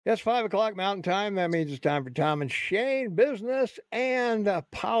It's 5 o'clock Mountain Time. That means it's time for Tom and Shane, business and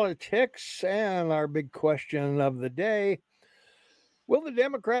politics. And our big question of the day: will the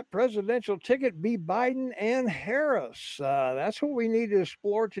Democrat presidential ticket be Biden and Harris? That's what we need to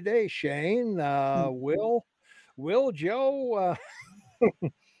explore today, Shane. Will Joe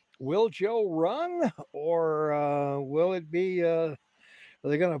will Joe run, or will it be? Are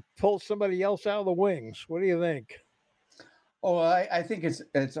they going to pull somebody else out of the wings? What do you think? Oh, I think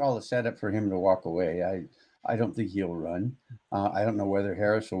it's all a setup for him to walk away. I don't think he'll run. I don't know whether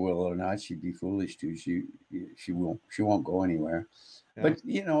Harris will or not. She'd be foolish to. She won't go anywhere. Yeah, But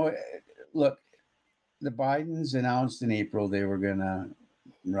look, the Bidens announced in April they were gonna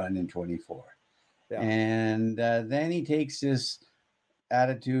run in 24, yeah. and then he takes this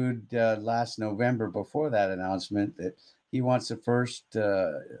attitude last November before that announcement that he wants the first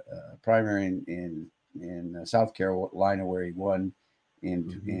primary in South Carolina where he won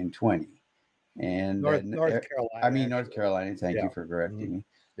Hmm. in 20. And North I Carolina, mean North actually. Carolina. Thank Yeah. you for correcting Mhm. me.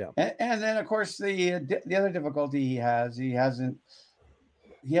 Yeah. And then of course the other difficulty he hasn't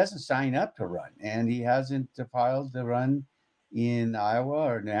signed up to run, and he hasn't filed to run in Iowa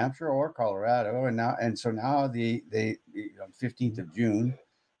or New Hampshire or Colorado, and so now the 15th Mhm. of June,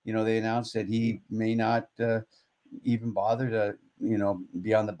 they announced that he may not even bother to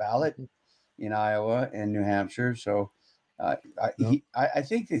be on the ballot Mhm. in Iowa and New Hampshire. So Yeah. I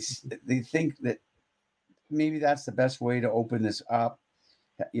think they think that maybe that's the best way to open this up.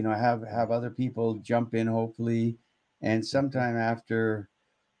 Have other people jump in hopefully, and Mhm. sometime after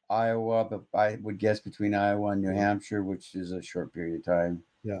Iowa, but I would guess between Iowa and New Mhm. Hampshire, which is a short period of time.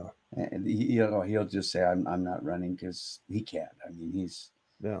 Yeah. And he'll just say I'm not running because he can't. I mean,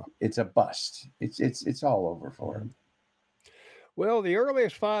 Yeah. it's a bust. It's all over for Mhm. him. Well, the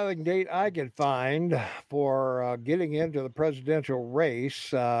earliest filing date I could find for getting into the presidential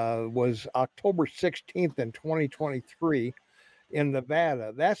race was October 16th in 2023 in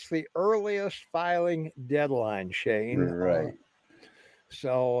Nevada. That's the earliest filing deadline, Shane. Right.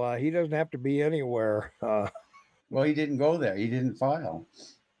 So he doesn't have to be anywhere. Well, he didn't go there. He didn't file.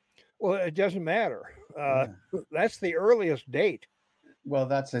 Well, it doesn't matter. Yeah. That's the earliest date. Well,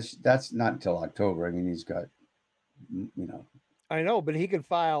 that's not until October. I mean, he's got you know. I know, but he could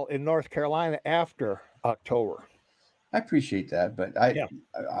file in North Carolina after October. I appreciate that, but I Yeah.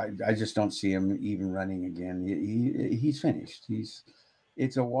 I, I just don't see him even running again. He's finished.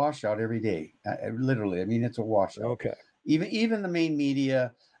 It's a washout every day. Literally, I mean, it's a washout. Okay. Even the main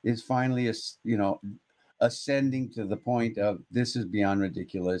media is finally, ascending to the point Mhm. of this is beyond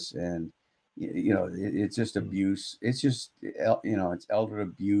ridiculous, and it's just Mhm. abuse. It's just it's elder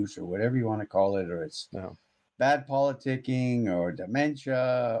abuse or whatever you want to call it, or it's Yeah. bad politicking or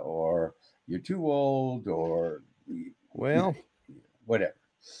dementia or you're too old or Well, whatever.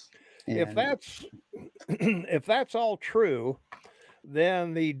 if And that's if that's all true,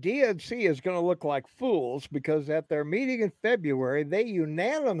 then the DNC is going to look like fools because at their meeting in February, they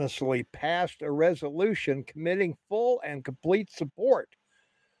unanimously passed a resolution committing full and complete support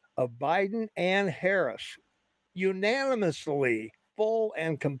of Biden and Harris. Unanimously, full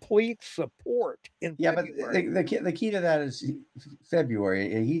and complete support in yeah, but February. the key to that is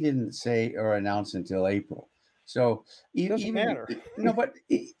February. He didn't say or announce until April. So Doesn't even matter. no, but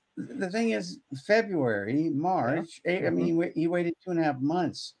the thing is, February, Yeah. March. I Hmm. mean, he waited 2.5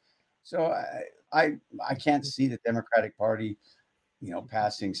 months. So I I can't see the Democratic Party,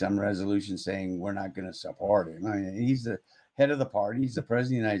 passing some resolution saying we're not going to support him. I mean, he's the head of the party. He's the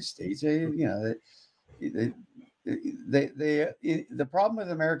president of the United States. They, the problem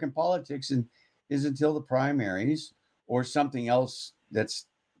with American politics is until the primaries or something else that's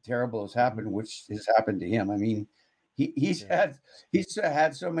terrible has Hmm. happened, which has happened to him. I mean, he, he's Yeah. had he's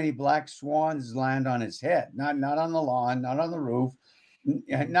had so many black swans land on his head, not on the lawn, not on the roof,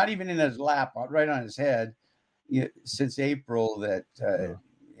 Hmm. not even in his lap, right on his head, since April. Yeah.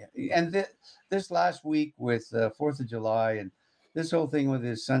 And this last week with Fourth of July and this whole thing with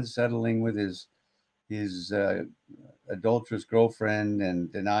his son settling with his adulterous girlfriend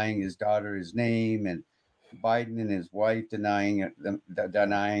and denying his daughter his name, and Biden and his wife Yeah.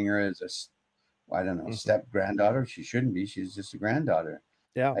 denying her as I don't know, Hmm. step granddaughter. She shouldn't be. She's just a granddaughter.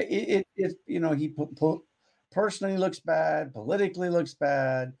 Yeah. He personally looks bad, politically looks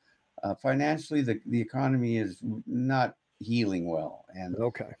bad, financially the economy is not healing well, and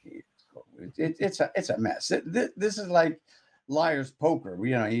Okay. it's a mess. This is like liar's poker.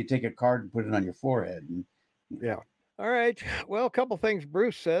 You take a card and put it on your forehead, and you Yeah. know. All right. Well, a couple things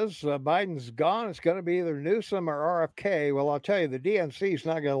Bruce says. Biden's gone. It's going to be either Newsom or RFK. Well, I'll tell you, the DNC is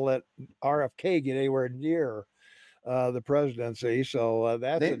not going to let RFK get anywhere near the presidency. So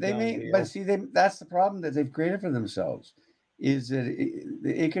that's a They done may, but deal. see, that's the problem that they've created for themselves, is that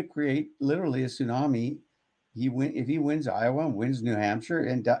it could create literally a tsunami. If he wins Iowa and wins New Hampshire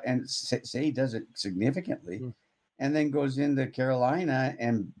and say he does it significantly, Mm, and then goes into Carolina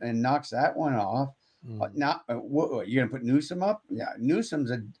and knocks that one off. mm. Now, you're gonna put Newsom up? Yeah,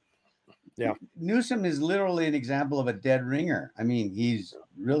 Yeah. Newsom is literally an example of a dead ringer. I mean, he's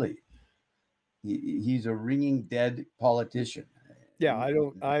really he's a ringing dead politician. Yeah,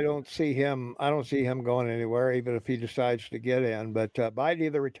 I don't see him going anywhere, even if he decides to get in. But Biden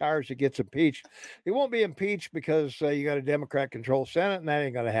either retires or gets impeached. He won't be impeached because you got a Democrat controlled Senate, and that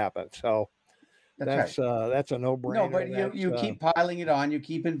ain't going to happen. So That's right. that's a no No, brainer. but you keep piling it on. You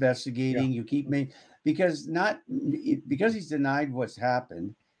keep Yeah, investigating. You keep making because he's denied what's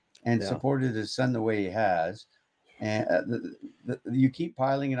happened and yeah, supported his son the way he has, and you keep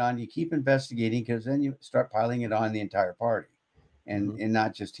piling it on. You keep investigating because then you start piling it on the entire party, hmm and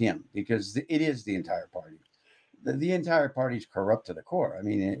not just him because it is the entire party. The entire party's corrupt to the core. I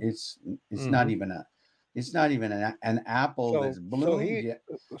mean, it's not hmm even a it's not even an apple that's so bloomed he yet.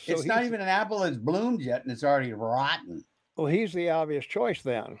 so It's not he's even an apple that's bloomed yet, and it's already rotten. well, he's the obvious choice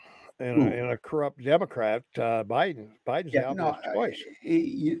then Ooh, in a corrupt Democrat. Biden's yeah, the no, obvious choice.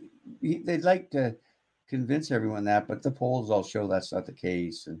 they'd like to convince everyone that, but the polls all show that's not the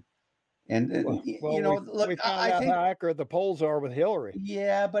case. And Well, look, we found I out how think, accurate the polls are with Hillary.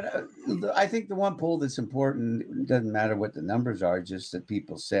 yeah, but I think the one poll that's important, it doesn't matter what the numbers are, just that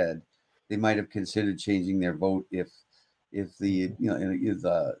people said they might have considered changing their vote if the Mhm. if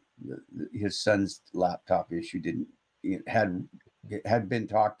his son's laptop issue didn't had been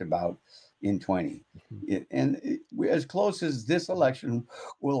talked about in 20. Mhm. As close as this election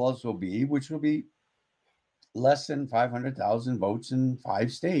will also be, which will be less than 500,000 votes in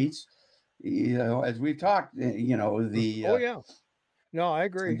 5 states, as we've talked, Oh yeah, no, I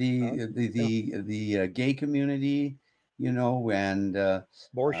agree. Yeah. the gay community, and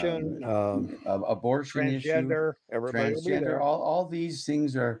Abortion, um, abortion issue, transgender, everybody will be transgender, there. all these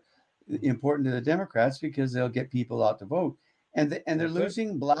things are important to the Democrats because they'll get people out to vote, and they're That's it.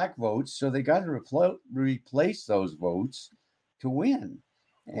 losing black votes, so they got to replace those votes to win,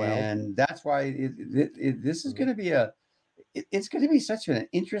 Well, and that's why this is mm, going to be it's going to be such an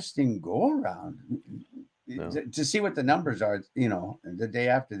interesting go around no. to see what the numbers are, the day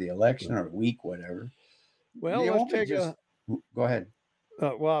after the election No. or a week, whatever. Well, It let's won't be take just a. go ahead.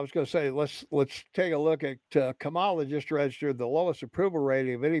 Well, I was going to say let's take a look at Kamala just registered the lowest approval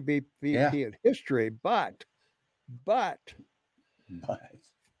rating of any Yeah, VP in history, but but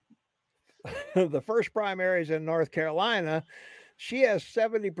the first primaries in North Carolina, she has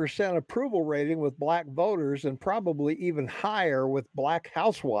 70% approval rating with black voters and probably even higher with black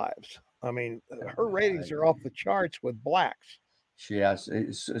housewives. I mean, her ratings are off the charts with blacks. she has.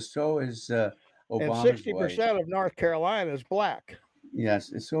 So is And Obama's wife. 60% of North Carolina is black.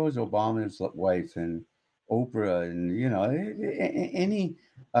 Yes, so is Obama's wife and Oprah, and any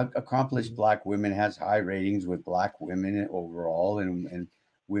accomplished Mhm. black women has high ratings with black women overall, and Mhm.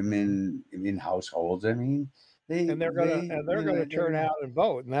 women in households. I mean, They're gonna turn they're out and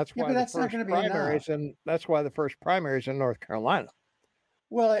vote, and yeah, but that's not going to be enough. that's why the first primaries in North Carolina.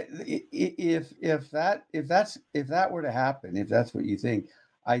 Well, if that were to happen, if that's what you think,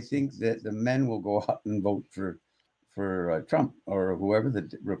 I think that the men will go out and vote for Trump or whoever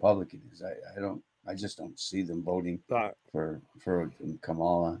the Republican is. I just don't see them voting Uh, for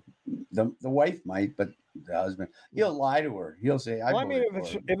Kamala. The wife might, but the husband, he'll lie to her. He'll say, "I well, I mean, voted for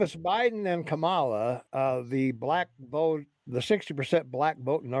him." if it's Biden and Kamala, the black vote, the 60% black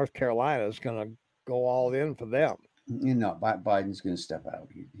vote in North Carolina is going to go all in for them. Biden's going to step out.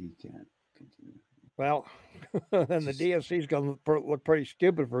 He can't continue. Well, and the Just DNC is going to look pretty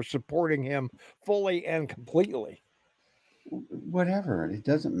stupid for supporting him fully and completely. whatever. It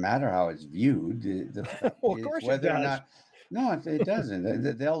doesn't matter how it's viewed. Well, of It's course it whether or does. not. No, it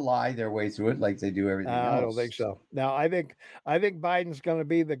doesn't. They'll lie their way through it like they do everything I don't think else. so. Now, I think Biden's going to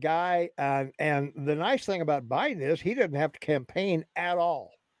be the guy, and the nice thing about Biden is he doesn't have to campaign at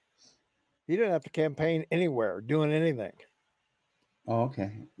all. He didn't have to campaign anywhere, doing anything. Oh,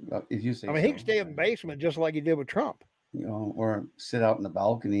 okay. Well, if you I say mean, he can so. stay in the basement just like he did with Trump, Or sit out in the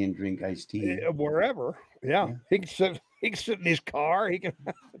balcony and drink iced tea. wherever. Yeah, Yeah. he can sit. He can sit in his car. He can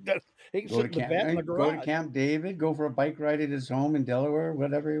Go sit to in the bed in the Go to garage. Camp David. Go for a bike ride at his home in Delaware.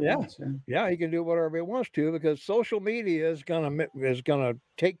 Whatever he Yeah, wants. Yeah. yeah, he can do whatever he wants to because social media is gonna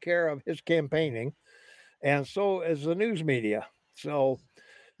take care of his campaigning, and so is the news media. So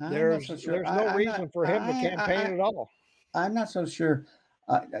I'm not so sure. there's no I'm not. reason for him to campaign at all. I'm not so sure.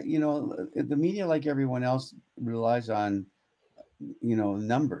 the media, like everyone else, relies on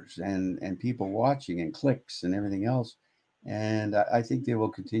numbers and people watching and clicks and everything else, and I think they will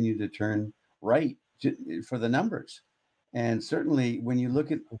continue to turn right for the numbers. And certainly, when you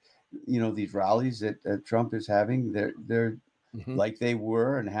look at these rallies that Trump is having, they're Hmm. like they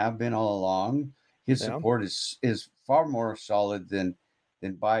were and have been all along. His Yeah. support is far more solid than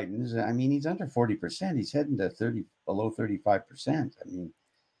Biden's. I mean, he's under 40%. He's heading to below 35%. I mean,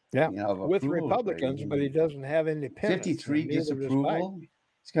 Yeah. of With approval Republicans, but he rating. doesn't have independents, 53 and neither does Biden. disapproval.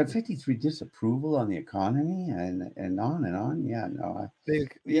 He's got 53 disapproval on the economy and on and on. Yeah, no.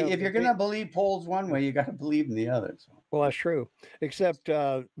 If you're going to believe polls one way, you got to believe in the other. So. Well, that's true. Except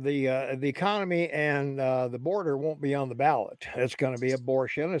the economy and the border won't be on the ballot. It's going to be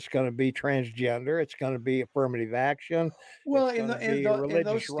abortion. It's going to be transgender. It's going to be affirmative action. Well, It's going to be in those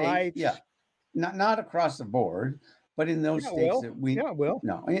religious states, rights. yeah, not across the board, but in those states that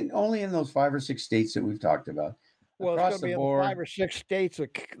no, only in those 5 or 6 states that we've talked about. Well, Across it's going to the be in the 5 board, or 6 states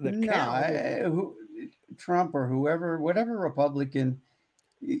that no, Trump or whatever Republican,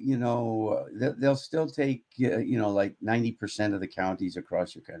 they'll still take like 90% of the counties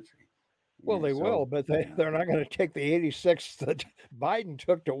across your country. Well, they will, but they're not going to take the 86 that Biden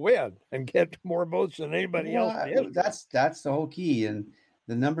took to win and get more votes than anybody else did. That's the whole key, and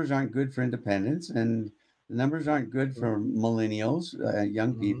the numbers aren't good for independents, and the numbers aren't good for millennials,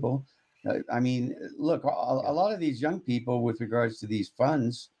 young people. I mean, look, a lot of these young people, with regards to these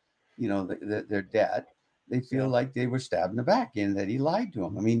funds, their debt, they feel like they were stabbed in the back and that he lied to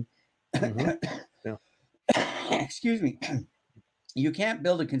them. I mean, excuse me. You can't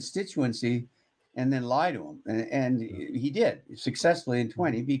build a constituency and then lie to them. And he did successfully in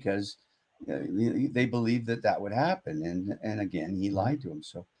 20 because they believed that would happen. And again, he lied to them.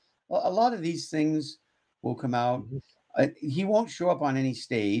 So a lot of these things will come out. He won't show up on any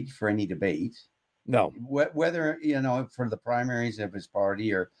stage for any debate. No. Whether, for the primaries of his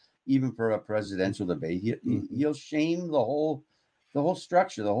party or even for a presidential debate, he'll shame the whole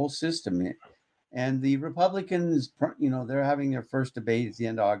structure, the whole system. And the Republicans, they're having their first debate at the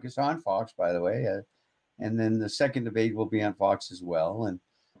end of August on Fox, by the way. And then the second debate will be on Fox as well. And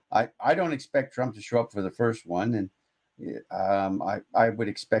I don't expect Trump to show up for the first one. And I would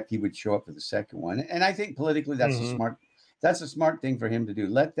expect he would show up for the second one. And I think politically that's a smart thing for him to do.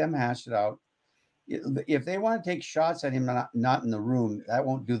 Let them hash it out. If they want to take shots at him not in the room, that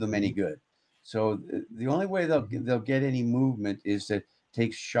won't do them any good. So the only way they'll get any movement is to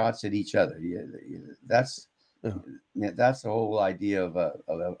take shots at each other. That's the whole idea of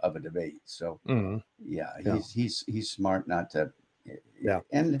a debate. So he's smart not to.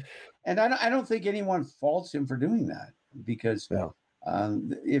 And I don't think anyone faults him for doing that, because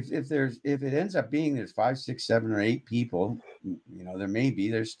if it ends up being there's 5, 6, 7, or 8 people,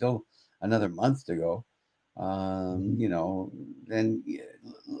 there's still another month to go. Then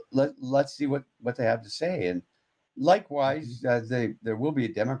let's see what they have to say. And likewise, there will be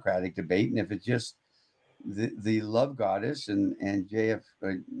a Democratic debate, and if it's just the love goddess and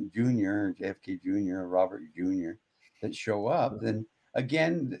JFK Jr. or Robert Jr. that show up, then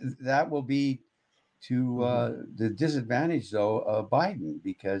again that will be to the disadvantage though of Biden,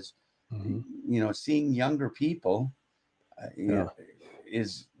 because seeing younger people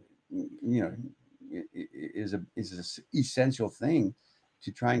is an essential thing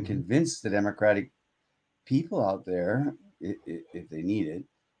to try and convince the Democratic people out there, if they need it,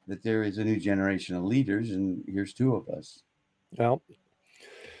 that there is a new generation of leaders, and here's 2 of us.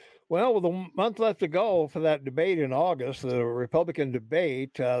 Well, with a month left to go for that debate in August, the Republican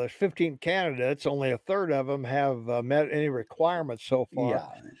debate, there's 15 candidates. Only a third of them have met any requirements so far. Yeah.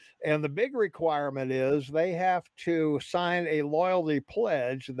 And the big requirement is they have to sign a loyalty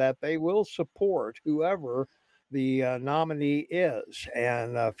pledge that they will support whoever the nominee is.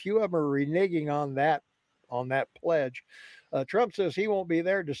 And a few of them are reneging on that pledge. Trump says he won't be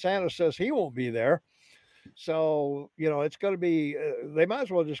there. DeSantis says he won't be there. So, it's going to be, they might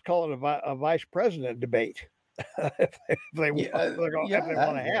as well just call it a vice president debate if they want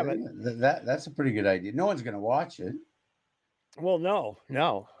to have it. That's a pretty good idea. No one's going to watch it. Well, no.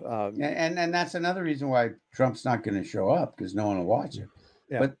 And that's another reason why Trump's not going to show up, because no one will watch it.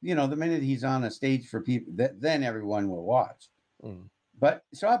 Yeah. But, the minute he's on a stage for people, then everyone will watch. But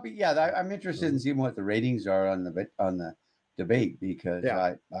so I'm interested in seeing what the ratings are on the debate, because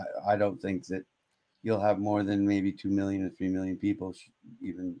I don't think that you'll have more than maybe 2 million or 3 million people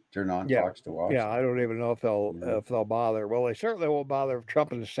even turn on Fox to watch. Yeah, I don't even know if they'll bother. Well, they certainly won't bother if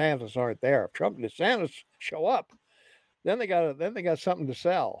Trump and DeSantis aren't there. If Trump and DeSantis show up, then they got something to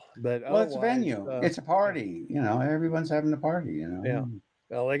sell. But it's a venue. It's a party. Everyone's having a party.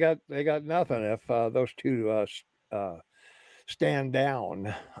 Well, they got nothing if those two stand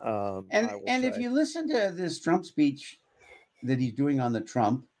down. I will And if say. you listen to this Trump speech that he's doing on the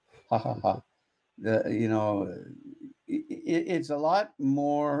Trump, ha ha ha, it's a lot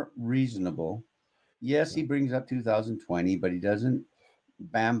more reasonable. Yes, he brings up 2020, but he doesn't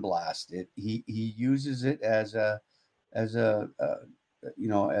bam blast it. He uses it as a as a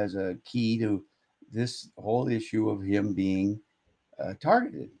key to this whole issue of him being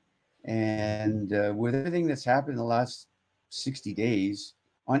targeted. And with everything that's happened in the last 60 days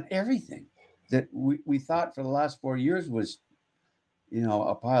on everything that we thought for the last 4 years was,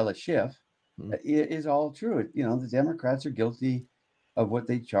 a pile of shit, Mm. it is all true. The Democrats are guilty of what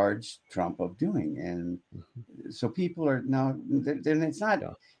they charged Trump of doing. And so people are now, then it's not,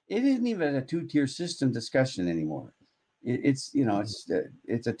 Yeah. it isn't even a two-tier system discussion anymore.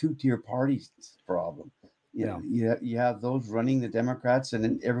 It's a two-tier party problem. Yeah. You have those running the Democrats and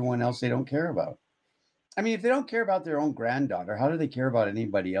then everyone else they don't care about. I mean, if they don't care about their own granddaughter, how do they care about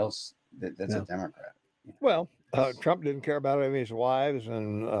anybody else that's a Yeah. Democrat? Well, Trump didn't care about any of his wives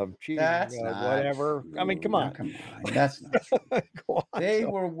and cheating, That's not whatever. I mean, come true. Now, on. come on. That's not true. Go on. They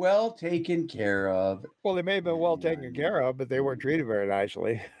So, were well taken care of. well, they may have been well taken care of, but they weren't treated very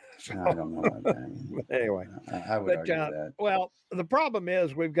nicely. So, I don't know about that. anyway, I would but argue that. well, the problem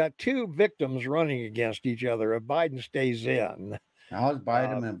is we've got two victims running against each other if Biden stays in. How's Uh,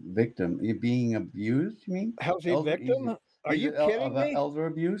 Biden a victim? You being abused, you mean? how's he Elder, victim? Are he's you kidding of me? elder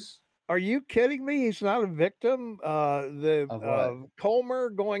abuse? Are you kidding me? He's not a victim. The Of what? Comer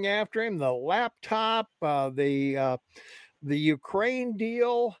going after him, the laptop, the Ukraine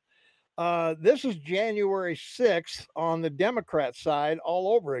deal. This is January 6th on the Democrat side all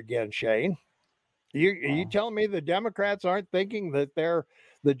over again, Shane. Are you Wow. telling me the Democrats aren't thinking that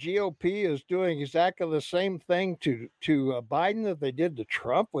the GOP is doing exactly the same thing to Biden that they did to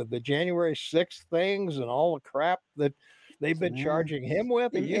Trump with the January 6th things and all the crap that they've been Yeah. charging him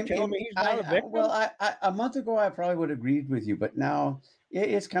with? Are you telling me he's not a Well, victim? a month ago, I probably would have agreed with you, but now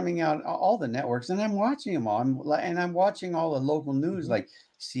it's coming out all the networks, and I'm watching them all. I'm watching all the local news Mhm, like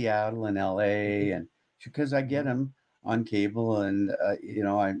Seattle and mhm, LA, and because I get mhm, them on cable, and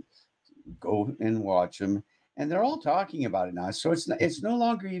I go and watch them, and they're all talking about it now. So it's no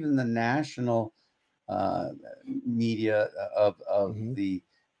longer even the national uh, media of mhm, the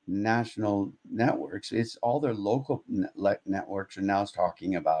national networks. It's all their local networks are now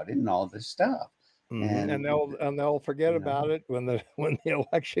talking about it and all this stuff. mhm. And And they'll forget you know, about it when the when the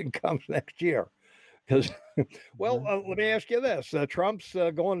election comes next year. Because, well, uh, let me ask you this: Trump's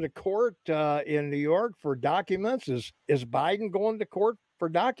going to court in New York for documents. Is Biden going to court for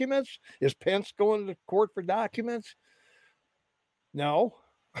documents? Is Pence going to court for documents? No,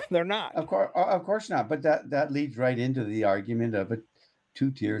 they're not. of course not. But that leads right into the argument of a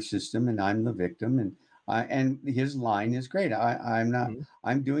two-tier system, and I'm the victim, and his line is great. I'm not. Mhm,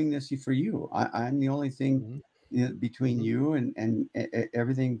 I'm doing this for you. I'm the only thing mhm, between mhm. you and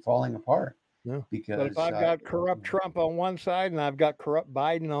everything falling apart Yeah. But if because I've got corrupt Trump on one side and I've got corrupt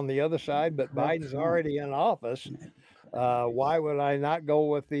Biden on the other side, but corrupt Biden's Trump. already in office, It's why would I not go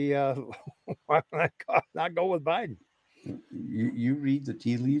with the? Why would not go with Biden? you read the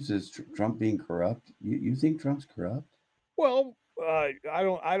tea leaves as Trump being corrupt. You think Trump's corrupt? Well, I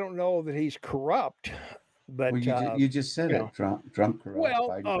don't know that he's corrupt, but Well, you just said you it. know, Trump corrupt. well,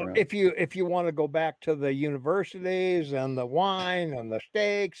 Biden corrupt. if you want to go back to the universities and the wine and the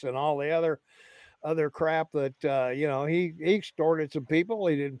steaks and all the other crap that he extorted some people,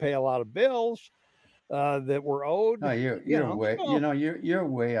 he didn't pay a lot of bills that were owed. No, you're way So you're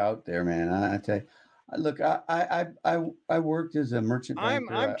way out there, man. I tell you. Look, I worked as a merchant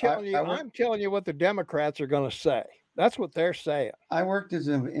banker. I'm telling you what the Democrats are going to say. That's what they're saying. I worked as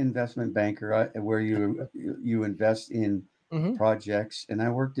an investment banker where you invest in Hmm. projects, and I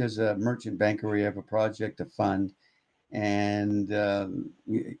worked as a merchant banker where you have a project to fund. And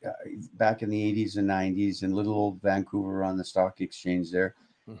back in the 80s and 90s in little old Vancouver on the stock exchange there.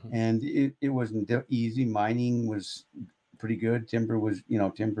 Hmm. And it wasn't easy. Mining was pretty good.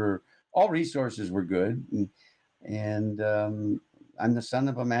 Timber, all resources were good. And I'm the son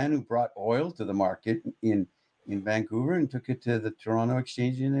of a man who brought oil to the market in Vancouver and took it to the Toronto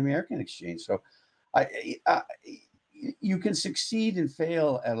Exchange and the American Exchange. So I you can succeed and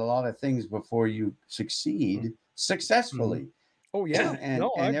fail at a lot of things before you succeed Hmm. successfully. Oh yeah, and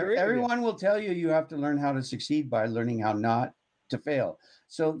no, I and agree with you. everyone will tell you you have to learn how to succeed by learning how not to fail.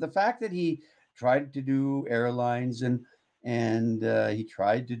 So the fact that he tried to do airlines and he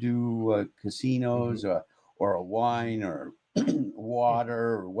tried to do Hmm. casinos or a Hmm. wine or Hmm.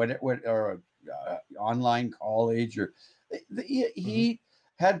 water or what or online college or Hmm. he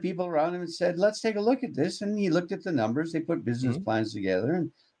had people around him and said, "Let's take a look at this." And he looked at the numbers. They put business Mhm. plans together,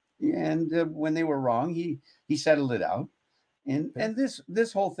 and when they were wrong, he settled it out. And Yeah.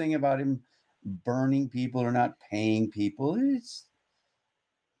 this whole thing about him burning people or not paying people,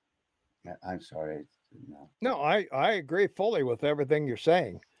 I'm sorry, no, No, I agree fully with everything you're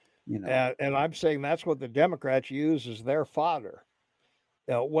saying. you know, And I'm saying that's what the Democrats use as their fodder.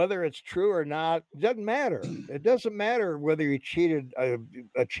 Whether it's true or not, doesn't matter. It doesn't matter whether he cheated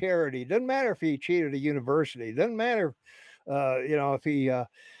a charity. Doesn't matter if he cheated a university. Doesn't matter, if he, uh,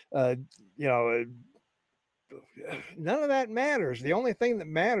 you know, none of that matters. The only thing that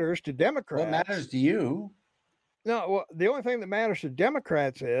matters to what Democrats, matters to you? no, well, the only thing that matters to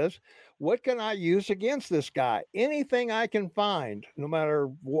Democrats is what can I use against this guy? Anything I can find, no matter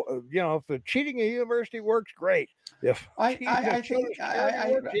if the cheating a university works, great. If cheating a I think children's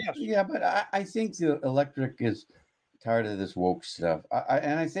charity works, yes. yeah, but I think the electric is tired of this woke stuff.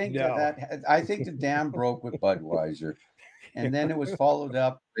 And I think No. I think the dam broke with Budweiser, and then it was followed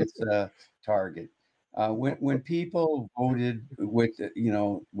up with Target. When people voted with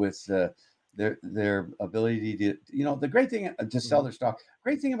with their ability to the great thing to sell Mhm. their stock.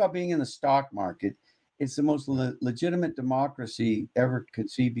 Great thing about being in the stock market, it's the most legitimate democracy ever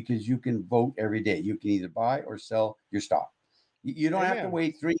conceived because you can vote every day. You can either buy or sell your stock. You don't have to Amen.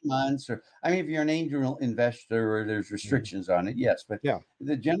 wait 3 months, or I mean, if you're an angel investor or there's Mhm. restrictions on it, yes, but Yeah,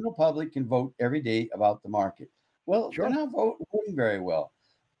 the general public can vote every day about the market. Well, they're sure. not voting very well.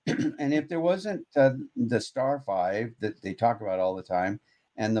 And if there wasn't the Star Five that they talk about all the time,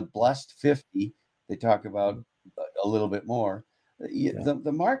 and the Blessed 50 they talk about Mhm. a little bit more, Yeah.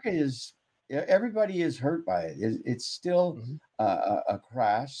 the market is everybody is hurt by it. It's still Mhm. a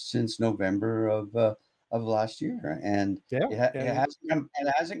crash since November of last year, and Yeah, and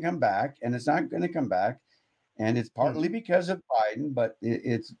it hasn't come back, and it's not going to come back. And it's partly mhm. because of Biden, but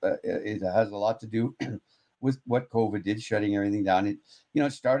it has a lot to do with what COVID did, shutting everything down.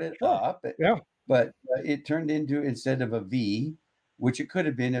 It started Sure. up, Yeah. but it turned into, instead of a V, which it could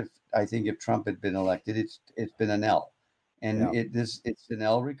have been if I think if Trump had been elected, it's been an L, and Yeah. it's an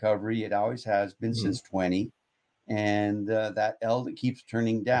L recovery. It always has been Mhm. since 20, and that L that keeps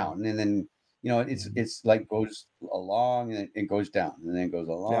turning Mhm. down, and then Mhm. it's like goes along and it goes down, and then it goes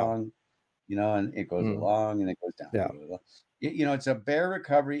Yeah. along, and it goes Mhm. along and it goes down. Yeah. It goes along. It's a bear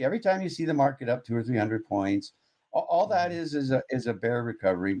recovery. Every time you see the market up 200 or 300 points, all that Mhm. is a bear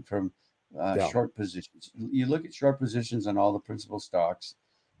recovery from Yeah. short positions. You look at short positions on all the principal stocks,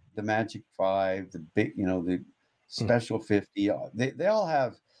 the Magic Five, the big, the Mhm. Special 50. They all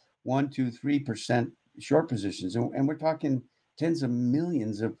have 1, 2, 3% short positions, and we're talking tens of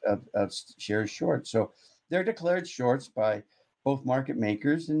millions of shares short. So they're declared shorts by both market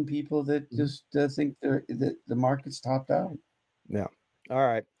makers and people that Mhm. just think that the market's topped out. Yeah. All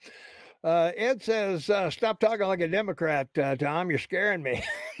right. Ed says, "Stop talking like a Democrat, Tom. You're scaring me."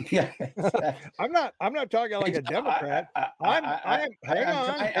 Yeah, exactly. I'm not talking like a Democrat. Hang on, I'm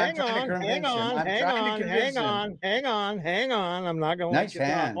hang trying to on, hang convince him. on, I'm hang trying to on, hang convince him. on, hang on, hang on. I'm not going to let Nice you talk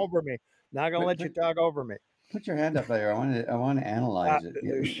hand. over me. Not going to Put let you put talk over me. put your hand up there. I want to analyze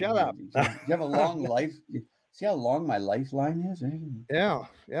it. Shut up. Do you have a long life? See how long my lifeline is? Yeah,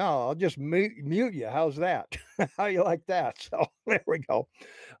 yeah. I'll just mute you. How's that? How you like that? So there we go.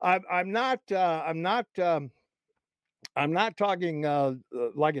 I'm not. I'm not talking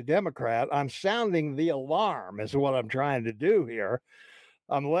like a Democrat. I'm sounding the alarm, is what I'm trying to do here.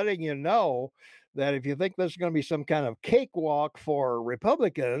 I'm letting you know that if you think this is going to be some kind of cakewalk for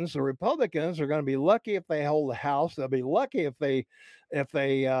Republicans, the Republicans are going to be lucky if they hold the House. They'll be lucky if they they're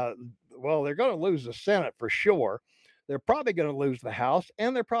going to lose the Senate for sure. They're probably going to lose the House,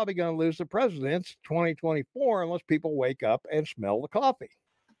 and they're probably going to lose the president's 2024 unless people wake up and smell the coffee.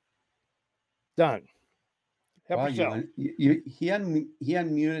 Done. Help Wow, yourself. he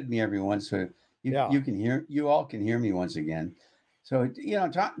unmuted me everyone, so Yeah. you all can hear me once again. So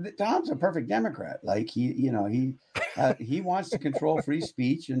Tom's a perfect Democrat. Like he wants to control free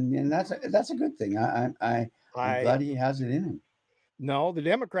speech, and that's a good thing. I'm I glad he has it in him. No, the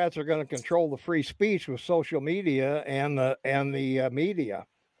Democrats are going to control the free speech with social media and the media.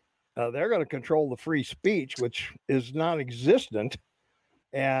 They're going to control the free speech, which is non-existent.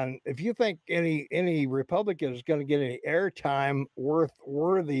 And if you think any Republican is going to get any airtime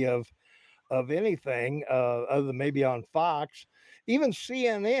worthy of anything other than maybe on Fox, even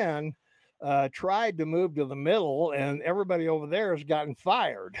CNN tried to move to the middle, and everybody over there has gotten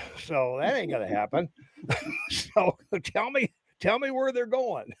fired. So that ain't going to happen. So tell me where they're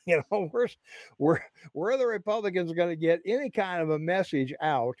going. Where where are the Republicans going to get any kind of a message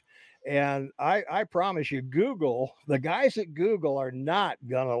out? And I promise you, Google, the guys at Google are not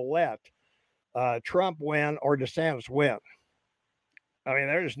going to let Trump win or DeSantis win. I mean,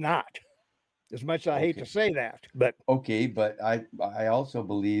 they're just not. As much as I hate to Okay. say that, but Okay, but I also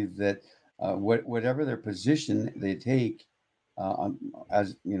believe that whatever their position they take,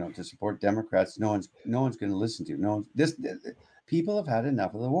 as you know, to support Democrats, no one's going to listen to. No, people have had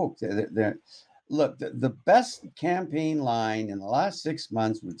enough of the woke. Look, the best campaign line in the last 6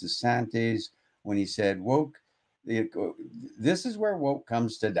 months was DeSantis when he said woke. This is where woke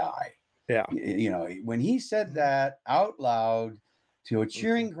comes to die. yeah, When he said that out loud to a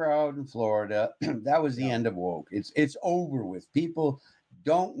cheering crowd in Florida, that was the yeah, end of woke. It's over with. People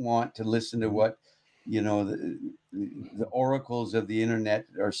don't want to listen to what the oracles of the internet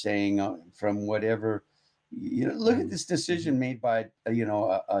are saying from whatever. Look at this decision made by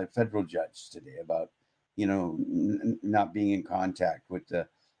a federal judge today about not being in contact with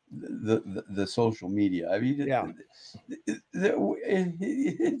the social media. I mean, yeah.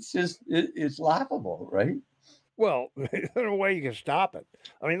 it's laughable, right? Well, there's no way you can stop it.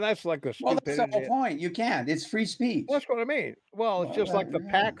 I mean, that's like the Well, that's the whole stupidity. point. You can't. It's free speech. That's what I mean. Well, it's Well, just like the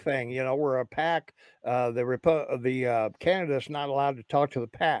yeah. PAC thing, where a PAC, the candidate's not allowed to talk to the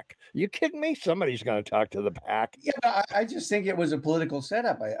PAC. You kidding me? Somebody's going to talk to the PAC. Yeah, but I just think it was a political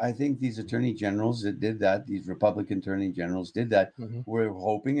setup. I think these attorney generals that did that, these Republican attorney generals did that, Mhm. were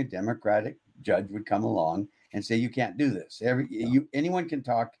hoping a Democratic judge would come along and say, you can't do this. Anyone can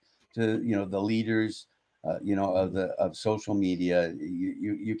talk to, the leaders, of social media.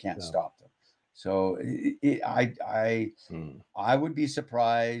 You can't Yeah. stop them. So Mm. I would be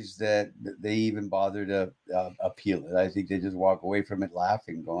surprised that they even bother to appeal it. I think they just walk away from it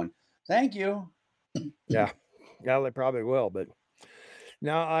laughing, going, "Thank you." Yeah, yeah, they probably will. But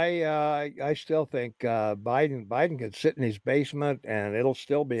no, I still think Biden could sit in his basement and it'll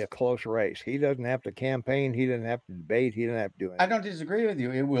still be a close race. He doesn't have to campaign. He doesn't have to debate. He doesn't have to do I anything. don't disagree with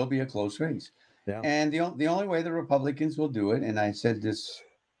you. It will be a close race. Yeah. And the only way the Republicans will do it, and I said this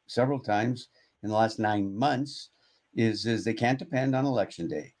several times in the last 9 months, is they can't depend on election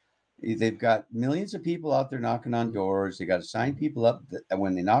day. They've got millions of people out there knocking on doors. They got to sign people up that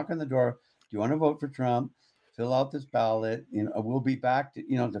when they knock on the door, do you want to vote for Trump? Fill out this ballot. We'll be back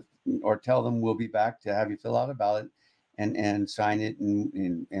or tell them we'll be back to have you fill out a ballot and sign it,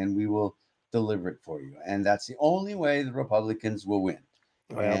 and we will deliver it for you. And that's the only way the Republicans will win.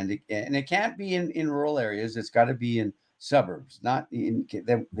 Well, And it can't be in rural areas. It's got to be in suburbs. Not in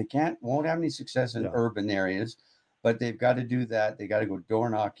they won't have any success in yeah, urban areas, but they've got to do that. They got to go door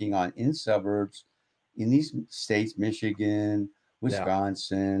knocking in suburbs, in these states: Michigan, yeah.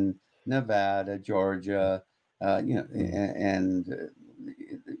 Wisconsin, Nevada, Georgia. Mm.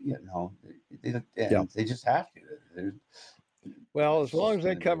 Yeah. And they just have to. There's, Well, as it's long just as they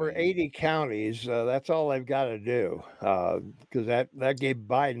going to be the cover way. 80 counties, that's all they've got to do. Because that gave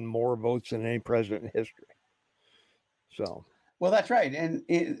Biden more votes than any president in history. So, Well, that's right, and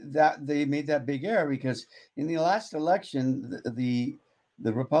that they made that big error because in the last election, the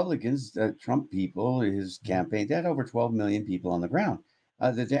Republicans, the Trump people, his campaign, they had over 12 million people on the ground.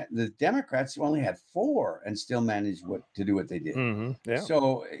 The Democrats only had 4 and still managed to do what they did. yeah,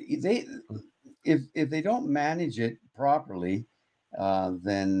 So they, if they don't manage it properly,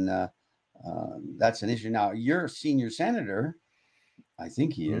 then that's an issue. Now, your senior senator, I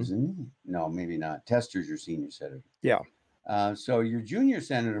think he mhm, is, isn't he? No, maybe not. Tester's your senior senator. yeah, So your junior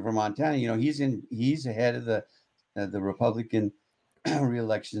senator from Montana, he's ahead of the Republican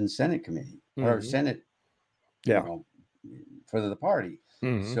reelection Senate committee or mhm, Senate, you yeah, know, for the party.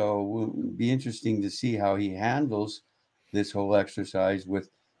 mhm, So it'll be interesting to see how he handles this whole exercise with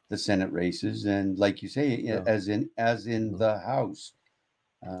the Senate races, and like you say, yeah, as in mhm, the House.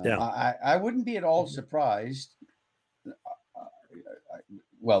 yeah, I wouldn't be at all mhm, surprised.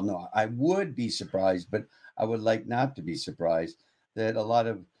 Well, no, I would be surprised, but I would like not to be surprised that a lot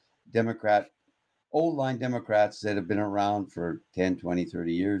of Democrat, old line Democrats that have been around for 10, 20,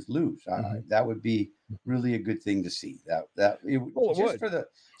 30 years lose. mhm. That would be really a good thing to see. Well, it would. Sure.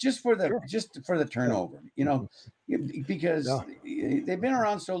 just for the Yeah. turnover, Mhm. because Yeah. they've been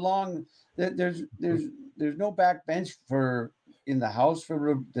around so long that there's no backbench for in the House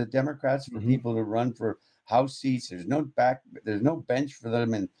for the Democrats for Mhm. people to run for House seats. There's no bench for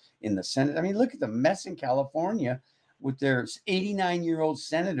them in the Senate. I mean, look at the mess in California with their 89-year-old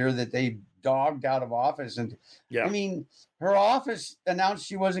senator that they dogged out of office. And I Yeah. mean, her office announced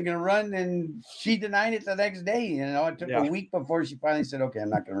she wasn't going to run, and she denied it the next day. It took a Yeah. week before she finally said, "Okay, I'm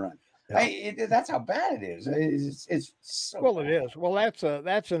not going to run." Yeah. That's how bad it is. It's so Well, it bad. is. Well,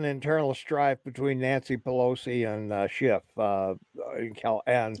 that's an internal strife between Nancy Pelosi and Schiff. No,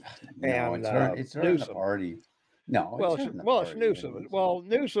 and it's hurting the Newsom. party. No, it's Well, hurting the it's party. I Newsom. mean, Well,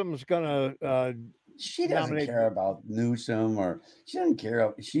 Newsom's going to she doesn't nominate. care about Newsom, or she doesn't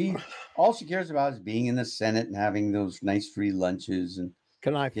care. All she cares about is being in the Senate and having those nice free lunches and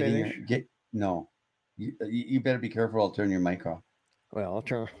Can I getting finish? no. You better be careful. I'll turn your mic off. Well, I'll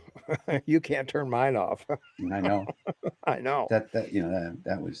turn. You can't turn mine off. I know I know.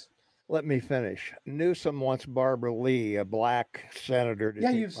 that was. Let me finish. Newsom wants Barbara Lee, a black senator, to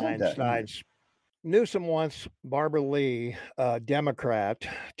Yeah, take you've said that. Yeah. Feinstein's. Newsom wants Barbara Lee, a Democrat,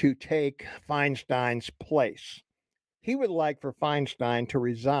 to take Feinstein's place. He would like for Feinstein to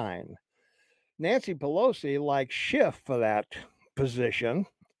resign. Nancy Pelosi likes Schiff for that position,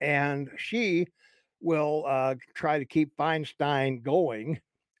 and she will try to keep Feinstein going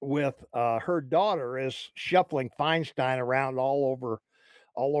with her daughter is shuffling Feinstein around all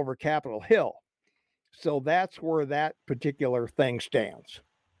over Capitol Hill. So that's where that particular thing stands.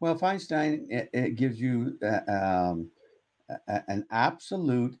 Well, Feinstein, it gives you an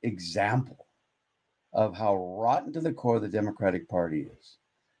absolute example of how rotten to the core the Democratic Party is.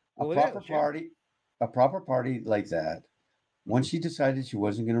 Well, it is, yeah. A proper party like that, once she decided she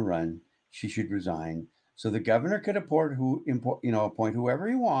wasn't going to run, she should resign. So the governor could appoint whoever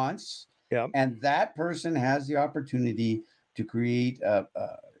he wants, Yeah. and that person has the opportunity to create a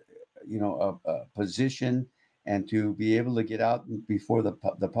position and to be able to get out before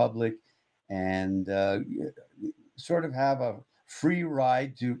the public and sort of have a free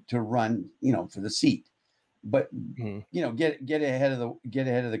ride to run, for the seat, but get ahead of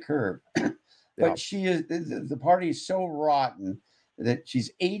the curve. But she is the party is so rotten that she's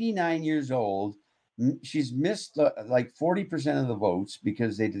 89 years old. She's missed like 40% of the votes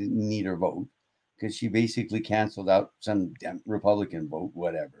because they didn't need her vote, because she basically canceled out some Republican vote,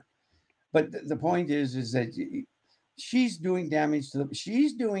 whatever. But the point is that she's doing damage to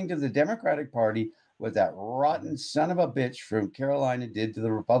the Democratic Party what that rotten son of a bitch from Carolina did to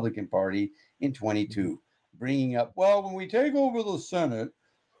the Republican Party in 22, bringing up, well, when we take over the Senate,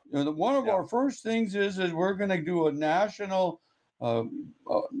 one of our first things is we're going to do a national, law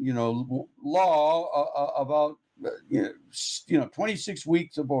about 26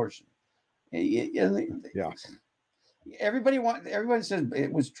 weeks abortion. Yeah. Everyone says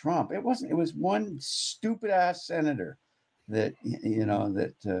it was Trump. It wasn't. It was one stupid ass senator that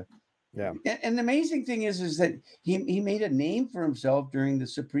Yeah. And the amazing thing is that he made a name for himself during the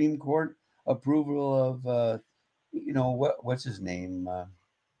Supreme Court approval of what's his name,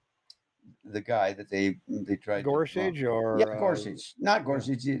 the guy that they tried Gorsuch to, or Gorsuch, not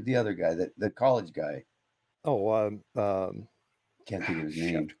Gorsuch, the other guy, the college guy. Can't think of his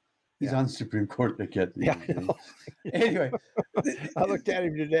name. He's on the Supreme Court. I can't think of his name. Anyway, I looked at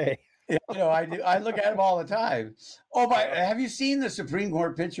him today. I do. I look at him all the time. Oh my! Have you seen the Supreme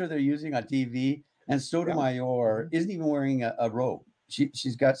Court picture they're using on TV? And Sotomayor isn't even wearing a robe.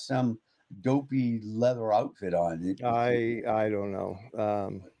 She's got some dopey leather outfit on. I don't know.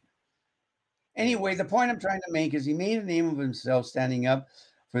 Anyway, the point I'm trying to make is he made a name of himself standing up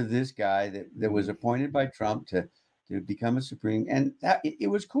for this guy that was appointed by Trump to become a Supreme, and that it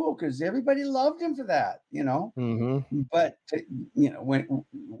was cool because everybody loved him for that, Mm-hmm. But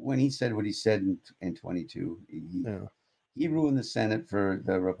when he said what he said in 22, he ruined the Senate for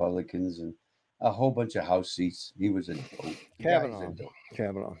the Republicans and a whole bunch of House seats. He was a dope.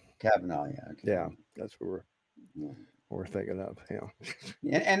 Kavanaugh, yeah. Yeah, that's what we're thinking of.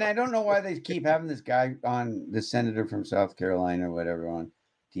 Yeah. And I don't know why they keep having this guy on, the senator from South Carolina or whatever, on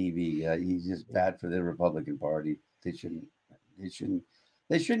TV. He's just bad for the Republican Party. They shouldn't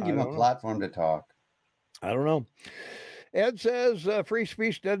give him a platform to talk. I don't know. Ed says free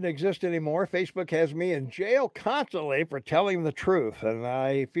speech doesn't exist anymore. Facebook has me in jail constantly for telling the truth. And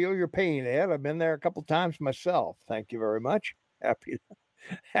I feel your pain, Ed. I've been there a couple times myself. Thank you very much. Happy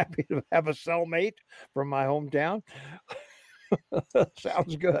to have a cellmate from my hometown.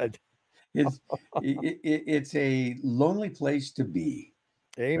 Sounds good. It's a lonely place to be.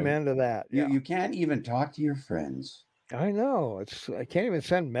 Amen to that. Yeah. You can't even talk to your friends. I know. I can't even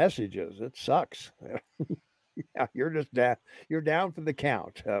send messages. It sucks. Yeah, you're down for the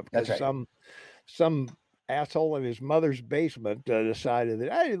count because some asshole in his mother's basement decided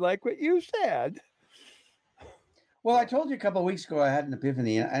that I didn't like what you said. Well, I told you a couple of weeks ago I had an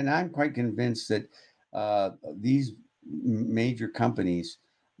epiphany, and I'm quite convinced that these major companies,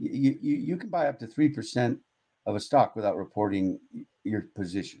 you can buy up to 3% of a stock without reporting your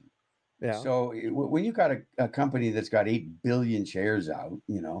position. Yeah. So when you got a company that's got 8 billion shares out,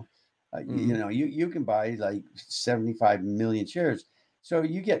 you can buy like 75 million shares. So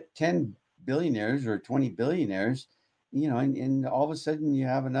you get 10 billionaires or 20 billionaires, and all of a sudden you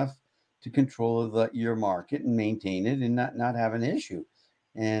have enough to control your market and maintain it and not have an issue.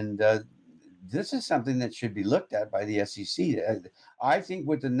 And this is something that should be looked at by the SEC. I think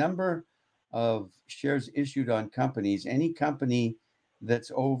with the number of shares issued on companies, any company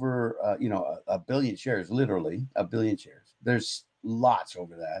that's over, a billion shares, literally a billion shares. There's lots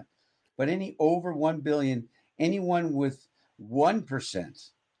over that, but any over 1 billion, anyone with 1%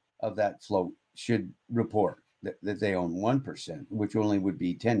 of that float should report that they own 1%, which only would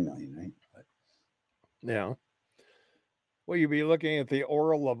be 10 million, right? But, Yeah. Well, you'd be looking at the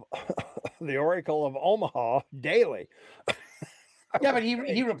Oracle of the Oracle of Omaha daily. yeah, but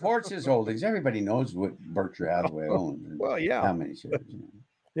he reports his holdings. Everybody knows what Berkshire Hathaway owns and Well, yeah, how many shares.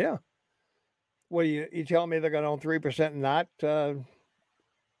 yeah. Well, you tell me they're going to own 3%, not.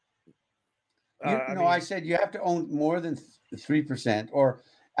 I said you have to own more than 3%, or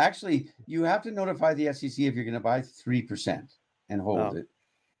actually, you have to notify the SEC if you're going to buy 3% and hold it,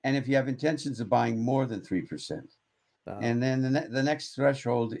 and if you have intentions of buying more than 3%, and then the next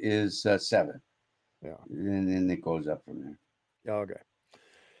threshold is 7. Yeah, and then it goes up from there. Okay.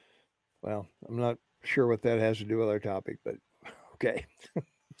 Well, I'm not sure what that has to do with our topic, but okay.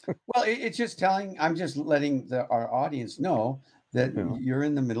 Well, it's just telling. I'm just letting our audience know that you're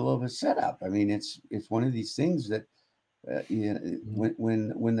in the middle of a setup. I mean, it's one of these things that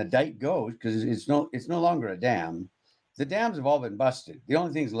when the dike goes, because it's no longer a dam. The dams have all been busted. The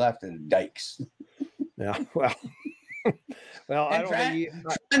only things left are the dikes. Yeah. Well. Well, and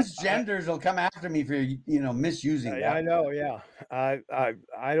transgenders will come after me for misusing that. I know. Yeah.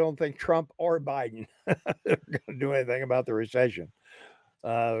 I don't think Trump or Biden are going to do anything about the recession.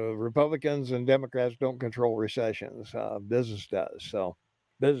 Republicans and Democrats don't control recessions. Business does. So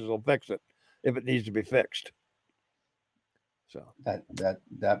business will fix it if it needs to be fixed. So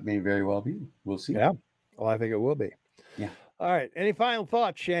that may very well be. We'll see. Yeah. Well, I think it will be. Yeah. All right. Any final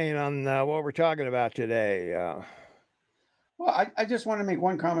thoughts, Shane, on what we're talking about today? Well, I just want to make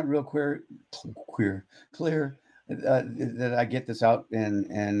one comment real clear that I get this out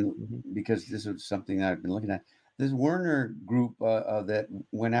and because this is something I've been looking at. This Werner group that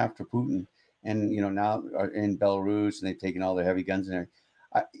went after Putin and now are in Belarus and they've taken all their heavy guns in there.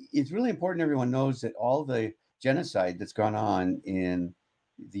 It's really important everyone knows that all the genocide that's gone on in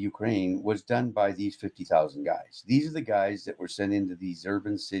the Ukraine was done by these 50,000 guys. These are the guys that were sent into these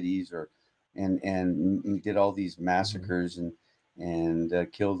urban cities and did all these massacres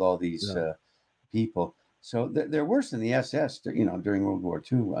and killed all these people. So they're worse than the SS, during World War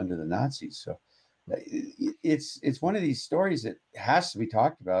II under the Nazis. So it's one of these stories that has to be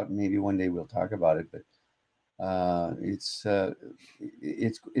talked about. Maybe one day we'll talk about it, but it's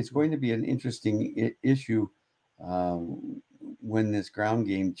going to be an interesting issue when this ground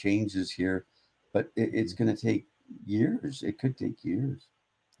game changes here. But it's going to take years. It could take years.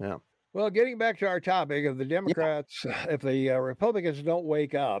 Yeah. Well, getting back to our topic, if the Democrats, if the Republicans don't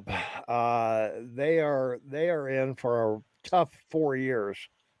wake up, they are in for a tough 4 years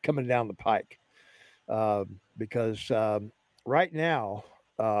coming down the pike, because right now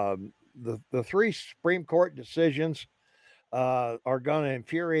the 3 Supreme Court decisions are going to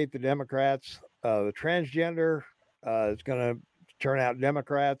infuriate the Democrats. The transgender is going to turn out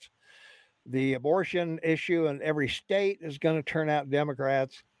Democrats. The abortion issue in every state is going to turn out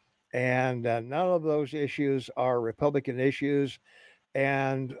Democrats. And none of those issues are Republican issues.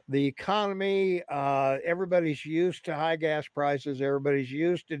 And the economy, everybody's used to high gas prices. Everybody's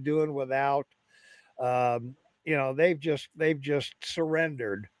used to doing without. They've just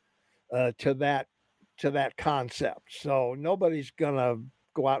surrendered to that concept. So nobody's gonna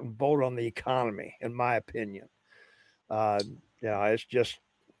go out and vote on the economy, in my opinion. It's just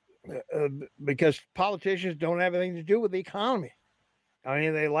because politicians don't have anything to do with the economy. I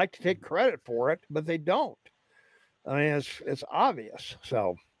mean, they like to take credit for it, but they don't. I mean, it's obvious.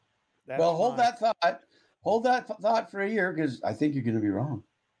 So, hold that thought. Hold that thought for a year, because I think you're going to be wrong.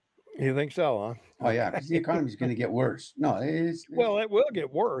 You think so, huh? Oh yeah, because the economy is going to get worse. No, well, it will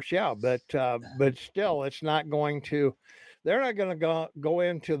get worse, yeah, but still, it's not going to. They're not going to go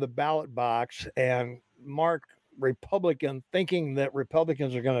into the ballot box and mark Republican, thinking that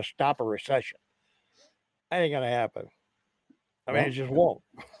Republicans are going to stop a recession. That ain't going to happen. I mean, it just won't.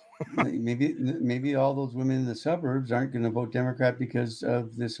 maybe all those women in the suburbs aren't going to vote Democrat because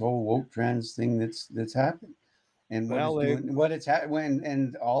of this whole woke trans thing that's happened, and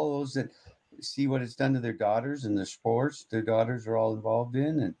and all those that see what it's done to their daughters and the sports their daughters are all involved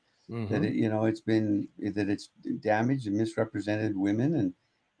in, and that it's damaged and misrepresented women,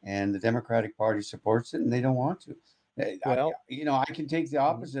 and the Democratic Party supports it, and they don't want to. I can take the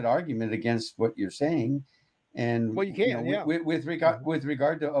opposite argument against what you're saying. And Well, you can, yeah. with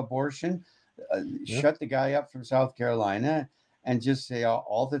regard to abortion, Yeah. shut the guy up from South Carolina and just say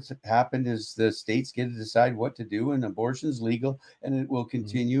all that's happened is the states get to decide what to do, and abortion's legal, and it will Mhm.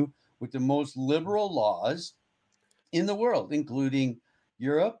 continue with the most liberal laws in the world, including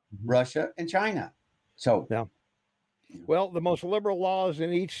Europe, Mhm. Russia, and China. So, Yeah. Well, the most liberal laws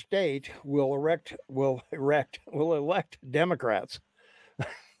in each state will elect Democrats.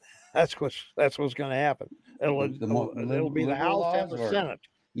 That's what's going to happen. It'll be the liberal House and laws, the or Senate.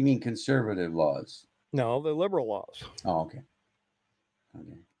 you mean conservative laws? No, the liberal laws. Oh, okay.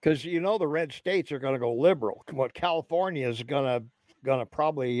 Okay. Because the red states are going to go liberal. What California is gonna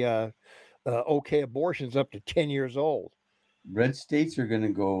probably okay abortions up to 10 years old. Red states are going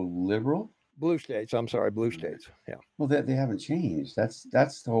to go liberal. Blue states. I'm sorry, blue states. Yeah. Well, they haven't changed. That's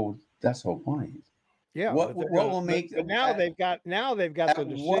the whole point. Yeah, What but they're what gonna. will But, make but now they've got the at what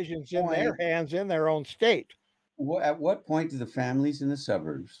decisions in their point hands in their own state. at what point do the families in the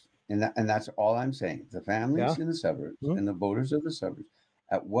suburbs, and that's all I'm saying, the Yeah. families in the suburbs Mhm. and the voters of the suburbs,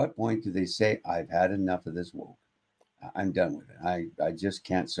 at what point do they say, I've had enough of this woke? I'm done with it. I just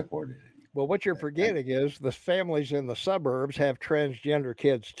can't support it anymore. Well, what you're And forgetting is the families in the suburbs have transgender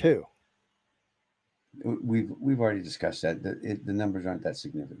kids too. we've already discussed that. The numbers aren't that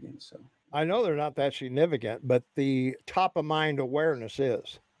significant. So I know they're not that significant, but the top of mind awareness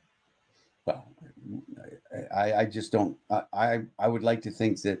is. well, I just don't. I would like to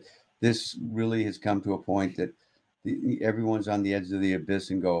think that this really has come to a point that everyone's on the edge of the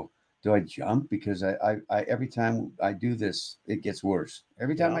abyss and go, do I jump? Because I every time I do this, it gets worse.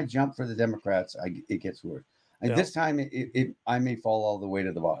 Every time Yeah. I jump for the Democrats, it gets worse. And Yeah. this time, I may fall all the way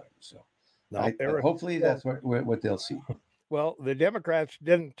to the bottom. So No, hopefully that's what they'll see. well, the Democrats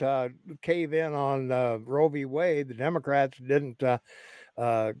didn't cave in on Roe v. Wade. The Democrats didn't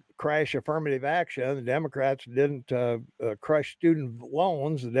crash affirmative action. The Democrats didn't crush student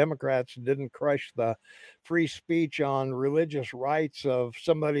loans. The Democrats didn't crush the free speech on religious rights of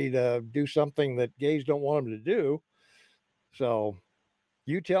somebody to do something that gays don't want them to do. So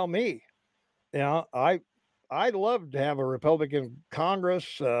you tell me. I'd love to have a Republican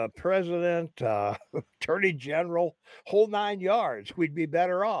Congress, president, attorney general, whole 9 yards. We'd be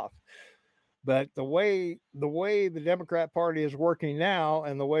better off. But the way the Democrat Party is working now,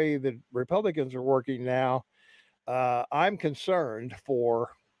 and the way the Republicans are working now, I'm concerned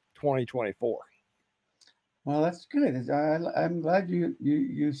for 2024. Well, that's good. I'm glad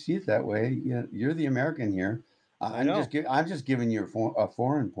you see it that way. You're the American here. I know. I'm just giving you a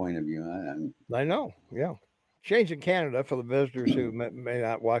foreign point of view. I know. Yeah. Changing Canada for the visitors who may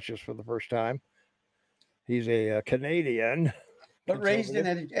not watch us for the first time. He's a Canadian. But raised and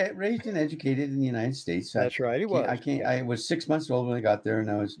educated in the United States. That's right. He was. I was 6 months old when I got there, and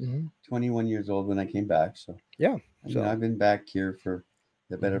I was 21 years old when I came back. So yeah. So I've been back here for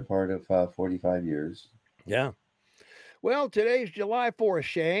the better part of 45 years. Yeah. Well, today's July 4th,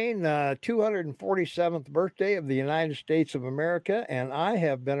 Shane, 247th birthday of the United States of America, and I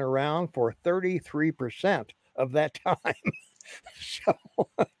have been around for 33% of that time. So,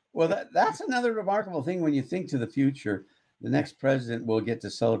 well, that's another remarkable thing when you think to the future. The next president will get to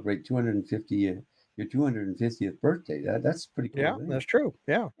celebrate your 250th birthday. That's pretty cool. Yeah, that's true.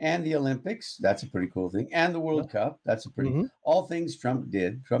 Yeah. And the Olympics, that's a pretty cool thing. And the World Cup, that's a pretty all things Trump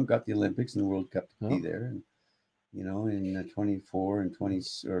did. Trump got the Olympics and the World Cup to be there. And in 24 and 20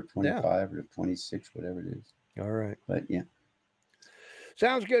 or 25 or 26, whatever it is. All right. But yeah.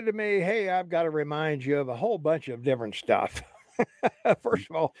 Sounds good to me. Hey, I've got to remind you of a whole bunch of different stuff. First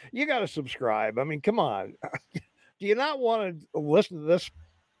of all, you got to subscribe. I mean, come on. Do you not want to listen to this?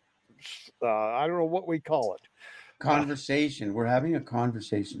 I don't know what we call it. Conversation. We're having a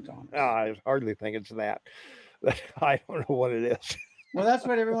conversation, Tom. I hardly think it's that. I don't know what it is. Well, that's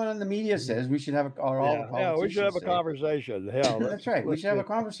what everyone in the media says. We should have we should have a conversation. Yeah, that's right. We should have a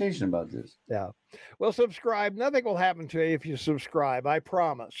conversation about this. Yeah. Well, subscribe. Nothing will happen to you if you subscribe. I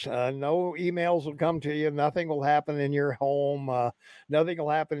promise. No emails will come to you. Nothing will happen in your home. Nothing will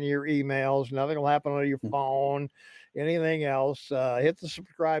happen in your emails. Nothing will happen on your phone. Anything else. Hit the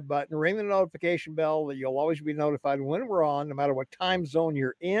subscribe button. Ring the notification bell that you'll always be notified when we're on, no matter what time zone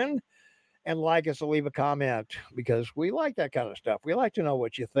you're in. And like us, leave a comment, because we like that kind of stuff. We like to know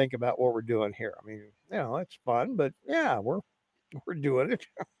what you think about what we're doing here. I mean, it's fun, but yeah, we're doing it.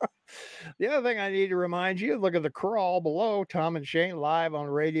 The other thing I need to remind you, look at the crawl below. Tom and Shane live on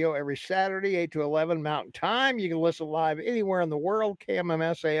radio every Saturday, 8 to 11 Mountain Time. You can listen live anywhere in the world,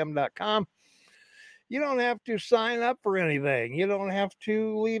 kmmsam.com. You don't have to sign up for anything. You don't have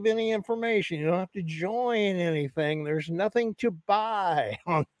to leave any information. You don't have to join anything. There's nothing to buy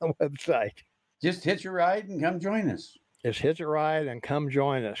on the website. Just hitch a ride and come join us. Just hitch a ride and come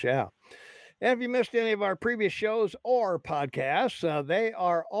join us. Yeah. And if you missed any of our previous shows or podcasts, they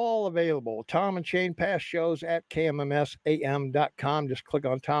are all available. Tom and Shane past shows at kmmsam.com. Just click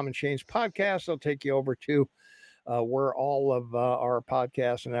on Tom and Shane's podcast. They'll take you over to where all of our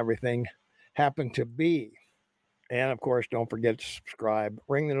podcasts and everything happen to be. And of course, don't forget to subscribe,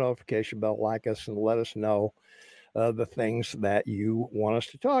 ring the notification bell, like us, and let us know the things that you want us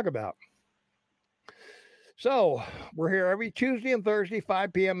to talk about. So we're here every Tuesday and Thursday,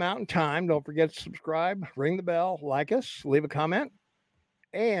 5 p.m. Mountain Time. Don't forget to subscribe, ring the bell, like us, leave a comment.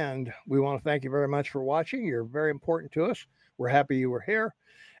 And we want to thank you very much for watching. You're very important to us. We're happy you were here.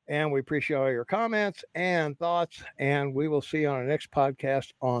 And we appreciate all your comments and thoughts. And we will see you on our next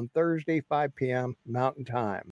podcast on Thursday, 5 p.m. Mountain Time.